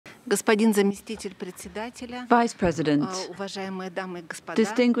Vice President,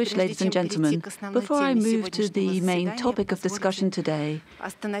 distinguished ladies and gentlemen, before I move to the main topic of discussion today,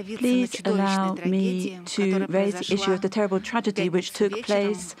 please allow me to raise the issue of the terrible tragedy which took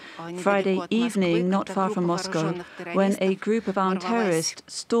place Friday evening not far from Moscow, when a group of armed terrorists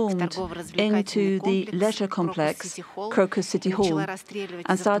stormed into the leisure complex, Crocus City Hall,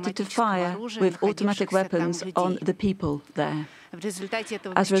 and started to fire with automatic weapons on the people there.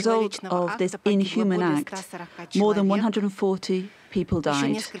 As a result of this inhuman act, more than 140 people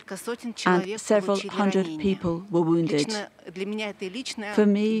died and several hundred people were wounded. For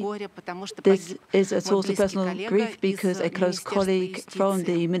me, this is a source of personal grief because a close colleague from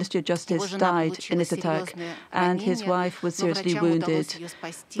the Ministry of Justice died in this attack and his wife was seriously wounded,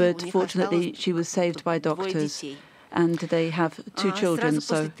 but fortunately she was saved by doctors. And they have 2 children,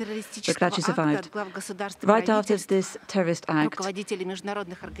 so we're glad she survived. Right after this terrorist act,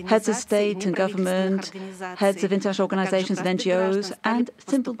 heads of state and government, heads of international organizations and NGOs, and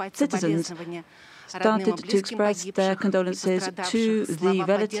simple citizens started to express their condolences to the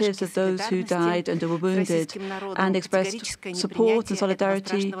relatives of those who died and who were wounded, and expressed support and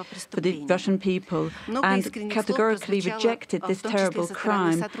solidarity for the Russian people, and categorically rejected this terrible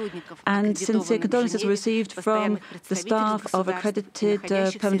crime. And sincere condolences were received from the staff of accredited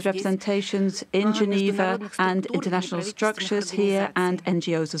permanent representations in Geneva and international structures here and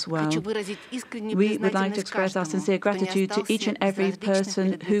NGOs as well. We would like to express our sincere gratitude to each and every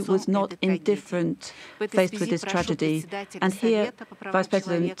person who was not indifferent faced with this tragedy. And here, Vice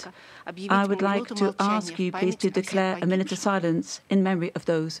President, I would like to ask you please to declare a minute of silence in memory of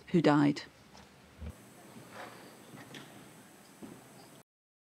those who died.